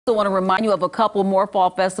I want to remind you of a couple more fall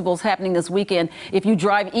festivals happening this weekend. If you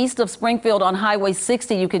drive east of Springfield on Highway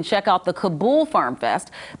 60, you can check out the Kabul Farm Fest.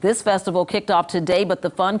 This festival kicked off today, but the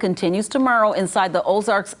fun continues tomorrow inside the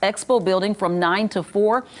Ozarks Expo building from 9 to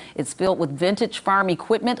 4. It's filled with vintage farm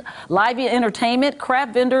equipment, live entertainment,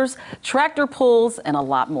 craft vendors, tractor pulls, and a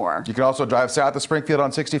lot more. You can also drive south of Springfield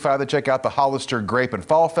on 65 to check out the Hollister Grape and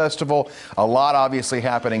Fall Festival. A lot obviously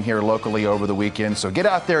happening here locally over the weekend, so get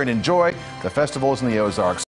out there and enjoy the festivals in the Ozarks.